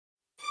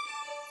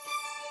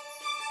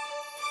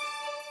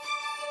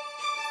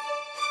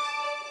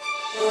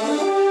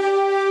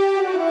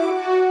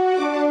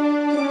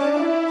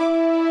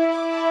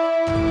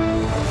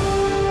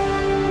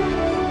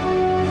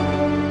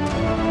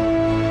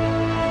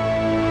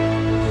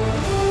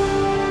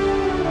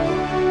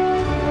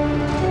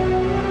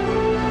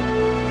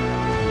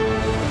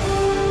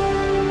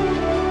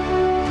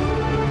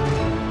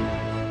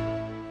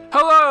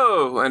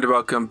And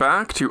welcome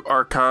back to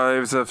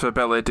Archives of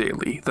Fabella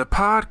Daily, the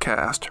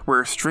podcast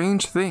where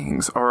strange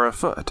things are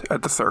afoot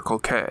at the Circle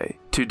K.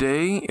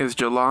 Today is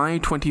July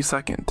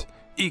 22nd,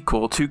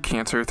 equal to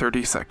Cancer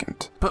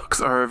 32nd. Books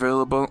are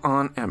available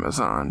on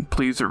Amazon.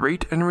 Please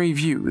rate and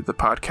review the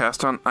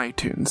podcast on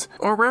iTunes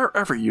or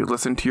wherever you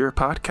listen to your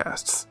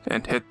podcasts,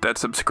 and hit that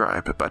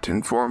subscribe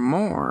button for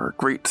more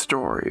great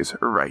stories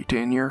right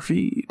in your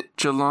feed.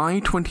 July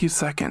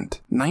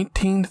 22nd,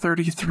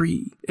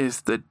 1933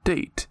 is the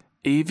date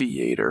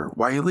aviator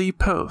Wiley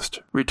Post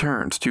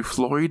returns to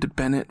Floyd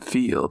Bennett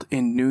Field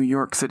in New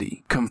York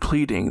City,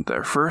 completing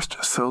their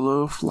first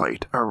solo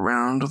flight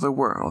around the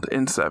world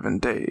in 7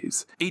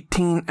 days,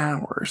 18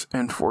 hours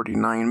and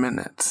 49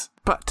 minutes.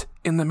 But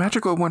in the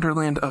magical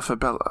wonderland of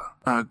Fabella,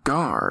 a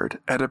guard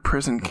at a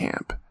prison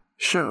camp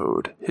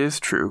showed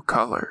his true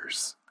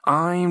colors.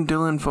 I'm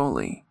Dylan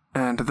Foley,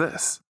 and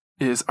this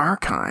is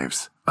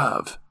Archives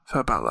of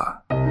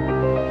Fabella.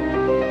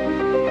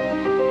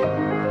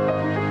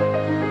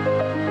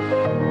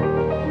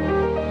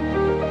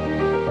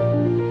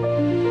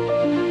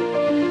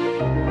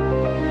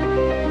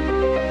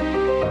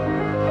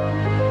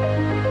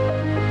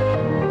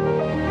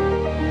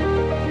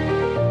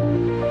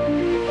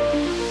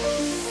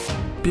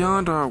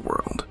 Beyond our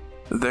world,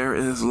 there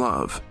is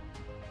love.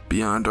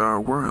 Beyond our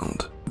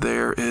world,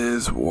 there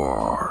is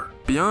war.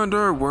 Beyond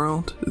our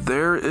world,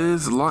 there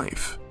is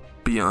life.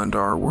 Beyond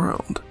our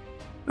world,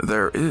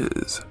 there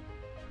is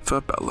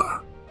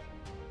Fabella.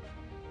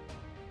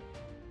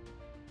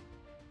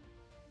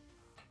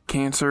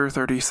 Cancer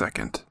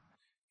 32nd,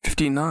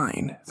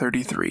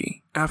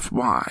 5933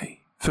 FY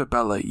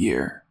Fabella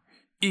year,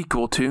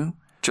 equal to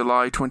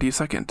July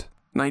 22nd,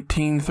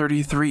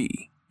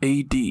 1933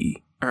 AD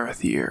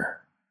Earth year.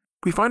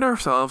 We find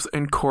ourselves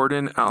in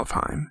Cordon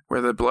Alfheim, where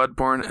the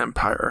Bloodborne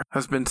Empire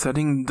has been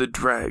sending the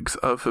dregs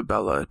of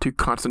Fabella to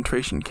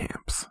concentration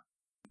camps.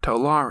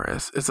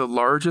 Talaris is the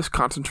largest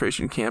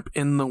concentration camp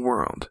in the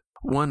world.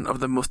 One of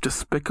the most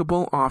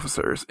despicable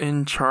officers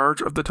in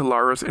charge of the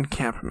Talaris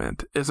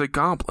encampment is a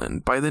goblin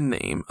by the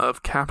name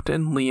of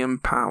Captain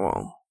Liam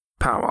Powell.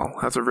 Powell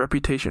has a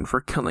reputation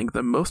for killing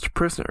the most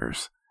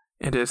prisoners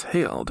and is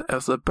hailed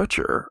as the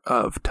Butcher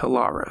of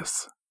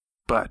Talaris.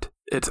 But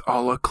it's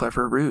all a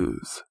clever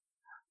ruse.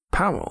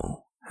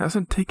 Powell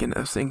hasn't taken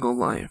a single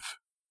life.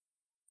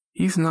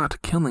 He's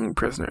not killing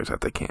prisoners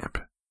at the camp.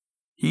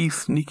 He's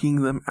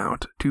sneaking them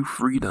out to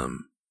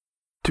freedom.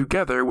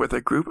 Together with a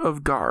group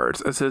of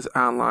guards as his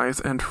allies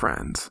and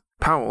friends,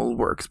 Powell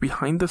works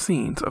behind the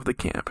scenes of the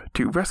camp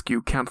to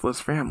rescue countless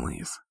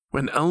families.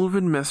 When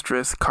Elven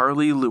mistress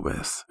Carly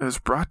Lewis is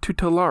brought to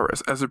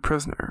Talaris as a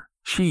prisoner,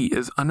 she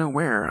is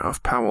unaware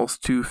of Powell's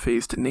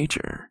two-faced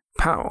nature.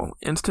 Powell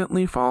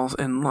instantly falls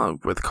in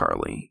love with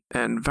Carly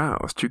and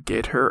vows to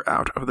get her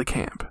out of the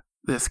camp.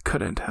 This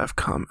couldn't have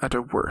come at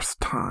a worse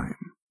time,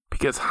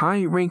 because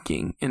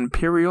high-ranking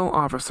Imperial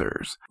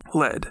officers,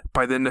 led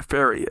by the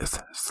nefarious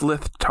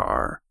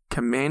Slithtar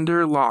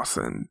Commander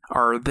Lawson,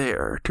 are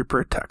there to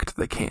protect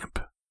the camp.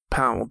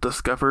 Powell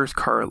discovers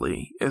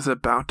Carly is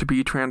about to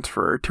be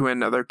transferred to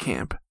another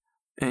camp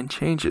and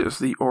changes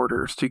the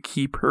orders to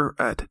keep her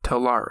at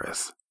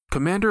Talaris.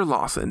 Commander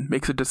Lawson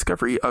makes a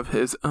discovery of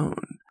his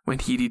own when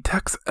he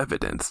detects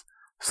evidence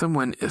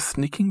someone is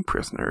sneaking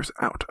prisoners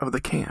out of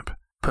the camp,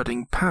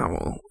 putting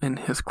Powell in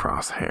his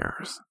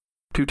crosshairs.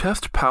 To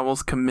test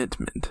Powell's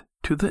commitment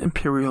to the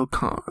Imperial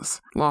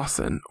cause,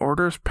 Lawson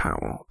orders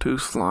Powell to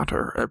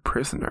slaughter a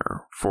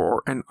prisoner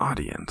for an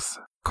audience.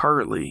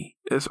 Carly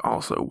is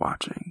also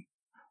watching,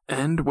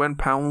 and when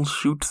Powell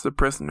shoots the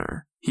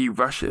prisoner, he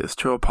rushes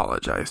to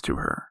apologize to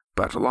her,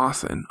 but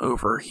Lawson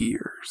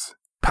overhears.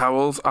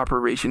 Powell's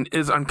operation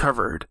is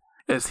uncovered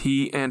as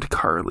he and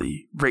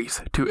Carly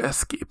race to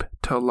escape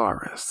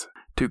Talaris.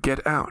 To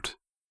get out,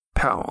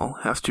 Powell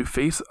has to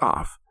face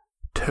off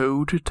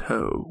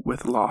toe-to-toe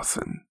with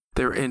Lawson.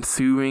 Their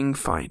ensuing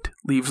fight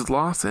leaves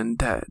Lawson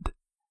dead,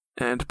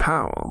 and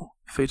Powell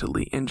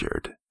fatally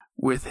injured.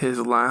 With his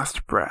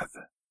last breath,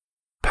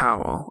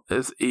 Powell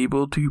is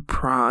able to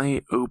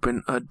pry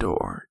open a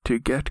door to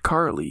get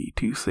Carly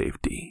to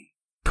safety.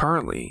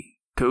 Carly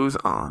goes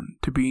on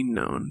to be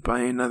known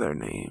by another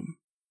name,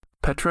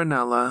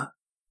 Petronella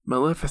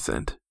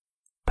Maleficent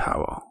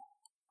Powell,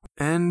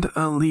 and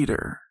a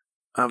leader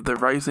of the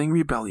rising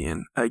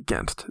rebellion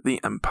against the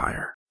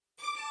Empire.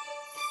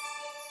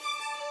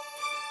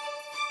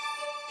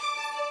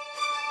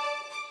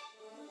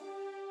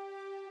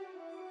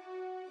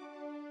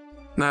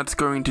 That's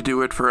going to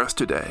do it for us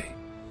today.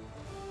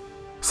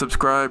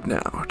 Subscribe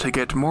now to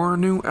get more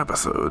new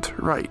episodes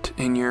right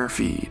in your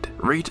feed.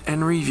 Rate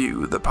and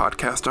review the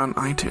podcast on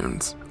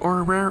iTunes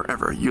or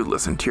wherever you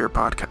listen to your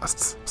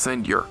podcasts.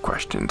 Send your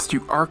questions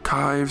to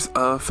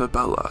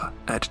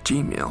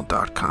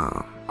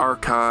archivesoffabella@gmail.com.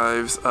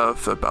 Archives of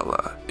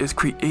Fabella is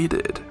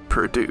created,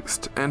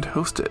 produced, and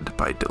hosted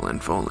by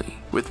Dylan Foley,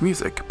 with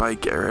music by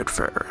Garrett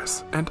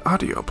Ferris and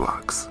audio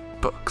blocks.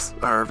 Books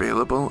are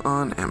available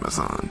on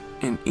Amazon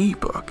in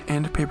ebook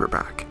and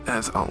paperback.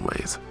 As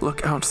always,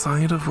 look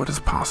outside of what is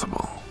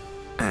possible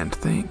and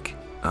think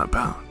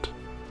about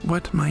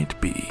what might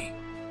be.